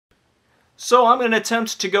So I'm going to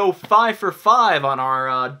attempt to go 5 for 5 on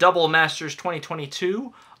our Double Masters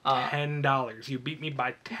 2022. $10. You beat me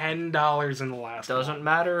by $10 in the last one. Doesn't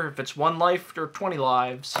matter if it's 1 life or 20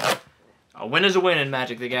 lives. A win is a win in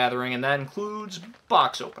Magic the Gathering, and that includes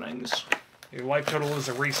box openings. Your life total is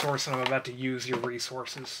a resource, and I'm about to use your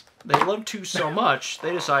resources. They love to so much,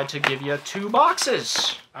 they decide to give you 2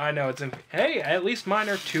 boxes. I know, it's... Hey, at least mine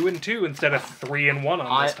are 2 and 2 instead of 3 and 1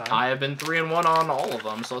 on this time. I have been 3 and 1 on all of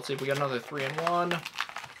them, so let's see if we got another 3 and 1.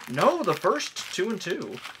 No, the first 2 and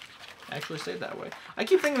 2. Actually stayed that way. I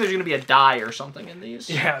keep thinking there's going to be a die or something in these.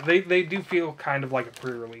 Yeah, they do feel kind of like a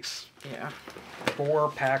pre-release. Yeah. 4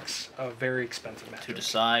 packs of very expensive Magic. To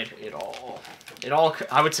decide it all.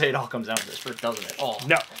 I would say it all comes down to this, but it doesn't at all.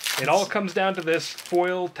 No, it all comes down to this,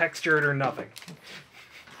 foil, textured, or nothing.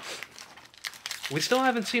 We still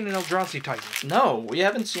haven't seen an Eldrazi Titan. No, we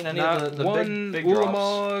haven't seen any of the big drops.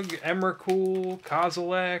 Ulamog, Emrakul,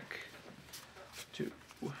 Kozilek. 2,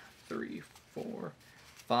 3, 4,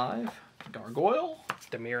 5. Gargoyle.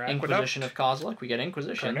 Dimir Aqueduct. Inquisition of Kozilek. We get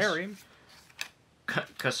Inquisitions. Carnarium.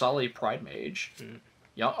 Kasali Pride Mage.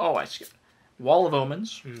 Oh, I skipped. Wall of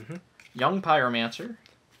Omens. Young Pyromancer.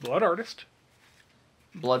 Blood Artist.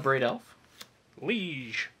 Bloodbraid Elf.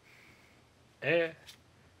 Liege.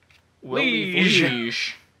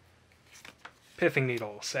 Liege. Pithing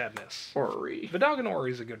Needle. Sadness. Orrery. Vidagon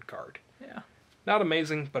Ori is a good card. Yeah. Not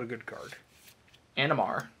amazing, but a good card.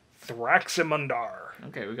 Animar. Thraximundar.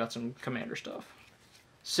 Okay, we got some commander stuff.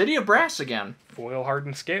 City of Brass again. Foil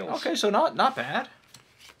Hardened Scales. Okay, so not bad.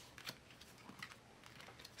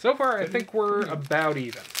 So far, I think we're about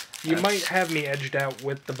even. You might have me edged out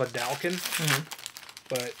with the Vidalkin,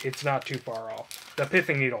 but it's not too far off. The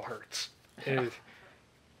Pithing Needle hurts. It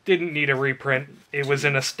didn't need a reprint. It was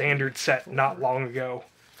in a standard set not long ago.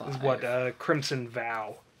 It was what, Crimson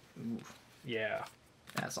Vow. Oof. Yeah.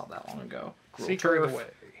 That's not that long ago. Seeker of the Way.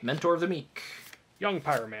 Mentor of the Meek. Young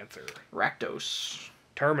Pyromancer. Rakdos.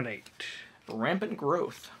 Terminate. Rampant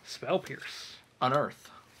Growth. Spell Pierce. Unearth.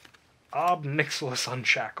 Ob Nixilis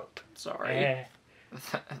Unshackled. Sorry.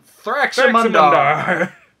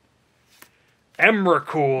 Thraximundar.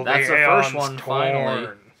 Emrakul. That's the first one, finally.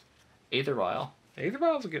 Torn. Aether Vial. Aether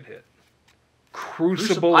Vial's a good hit.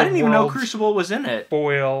 Crucible. I didn't even know Crucible was in it.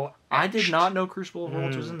 Foil. I did not know Crucible of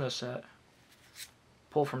Worlds was in this set.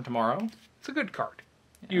 Pull from Tomorrow. It's a good card.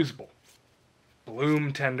 Yeah. Usable.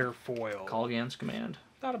 Bloom Tender Foil. Kolaghan's Command.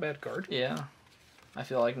 Not a bad card. Yeah. I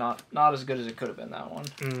feel like not as good as it could have been, that one.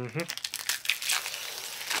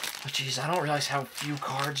 But jeez, I don't realize how few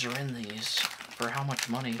cards are in these for how much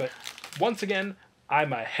money. But once again,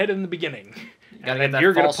 I'm ahead in the beginning. And then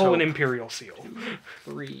you're going to pull an Imperial Seal. 2,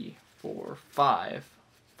 3, 4, 5.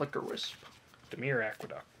 Flicker Wisp. Dimir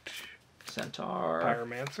Aqueduct. Centaur.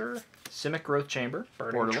 Pyromancer. Simic Growth Chamber.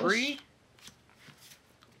 Burning Tree.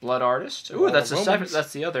 Blood Artist. Ooh, that's the second.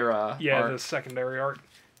 That's the other art. The secondary art.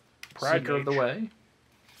 Pride Seeker of the Way.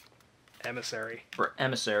 Emissary.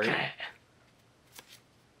 Emissary.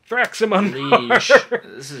 Thraximundar.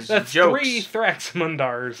 This is That's jokes. 3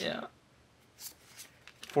 Thraximundars. Yeah.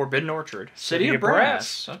 Forbidden Orchard. City of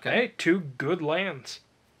Brass. Okay. Hey, 2 good lands.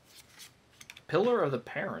 Pillar of the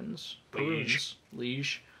Perins.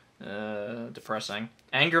 Liege. Depressing.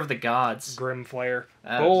 Anger of the Gods. Grimflare.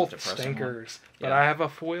 That Both stinkers. Yeah. But I have a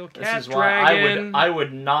foil cat This is dragon. why I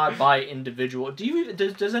would not buy individual.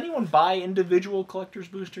 Does anyone buy individual collector's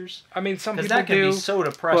boosters? I mean, some people that can be so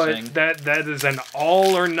depressing. But that is an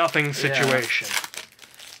all or nothing situation. Yeah.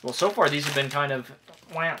 Well, so far these have been kind of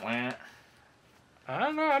wah wah. I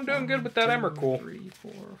don't know. I'm doing good with that Emrakul. 3,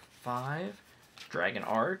 4, 5. Dragon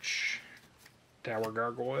Arch. Tower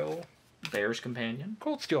Gargoyle. Bear's Companion.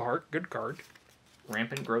 Cold Steel Heart. Good card.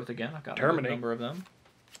 Rampant Growth again. I've got a Terminate. number of them.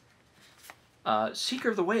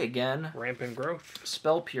 Seeker of the Way again. Rampant Growth.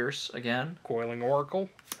 Spell Pierce again. Coiling Oracle.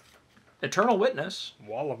 Eternal Witness.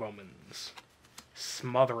 Wall of Omens.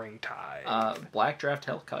 Smothering Tide. Black Draft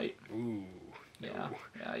Hellkite. Ooh. Yeah.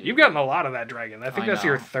 You've gotten a lot of that dragon. I think that's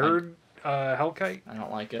your third Hellkite. I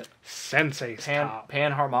don't like it. Sensei's Top.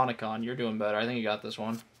 Panharmonicon. You're doing better. I think you got this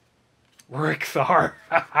one. Rickthar.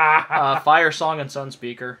 Fire Song and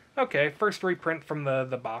Sunspeaker. Okay, first reprint from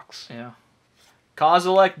the box. Yeah.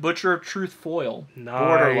 Kozilek, Butcher of Truth Foil. Nice.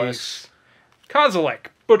 Borderless.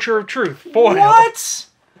 Kozilek, Butcher of Truth Foil. What?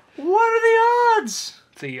 What are the odds?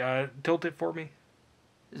 See, tilt it for me.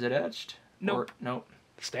 Is it etched? Nope. Nope.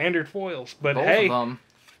 Standard foils. But both hey, of them.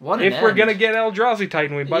 What if we're going to get Eldrazi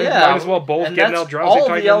Titan, we might as well both get an Eldrazi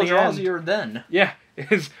Titan all in the the end. Eldrazi are then. Yeah.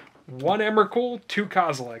 Is 1 Emrakul, 2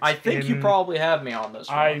 Kozileks. I think you probably have me on this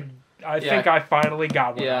one. I think I finally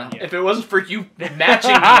got one. Yeah, on you. if it wasn't for you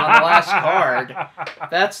matching me on the last card,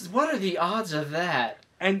 what are the odds of that?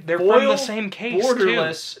 And they're Foil, from the same case,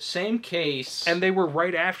 borderless, too. same case. And they were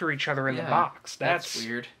right after each other in the box. That's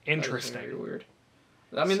weird. Interesting. That is very weird.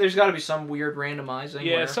 I mean, there's got to be some weird randomizing.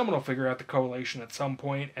 Yeah, someone will figure out the correlation at some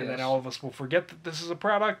point, and then all of us will forget that this is a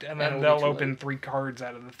product, and then they'll open 3 cards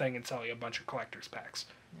out of the thing and sell you a bunch of collector's packs.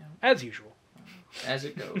 Yeah. As usual. As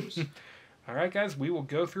it goes. Alright, guys, we will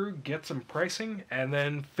go through, get some pricing, and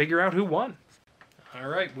then figure out who won.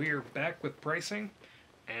 Alright, we are back with pricing,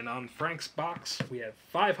 and on Frank's box, we have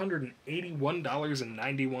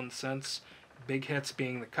 $581.91. Big hits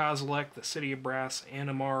being the Kozilek, the City of Brass,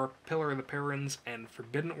 Animar, Pillar of the Perrins, and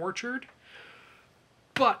Forbidden Orchard.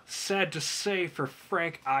 But, sad to say for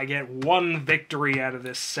Frank, I get 1 victory out of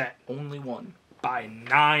this set. Only 1. By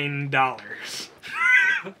 $9.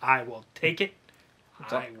 I will take it.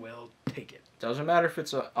 I will take it. Doesn't matter if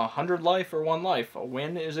it's 100 life or 1 life. A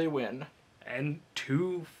win is a win. And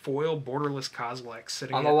 2 foil borderless Kozileks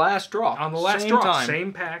sitting on the last draw. On the last draw.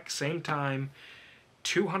 Same pack, same time.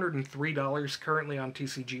 $203 currently on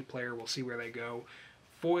TCG Player. We'll see where they go.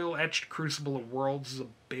 Foil Etched Crucible of Worlds is a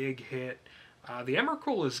big hit. The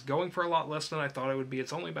Emrakul is going for a lot less than I thought it would be.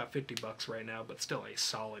 It's only about $50 right now, but still a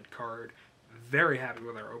solid card. Very happy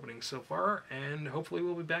with our openings so far, and hopefully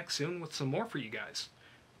we'll be back soon with some more for you guys.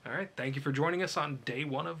 Alright, thank you for joining us on day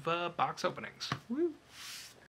 1 of box openings. Woo!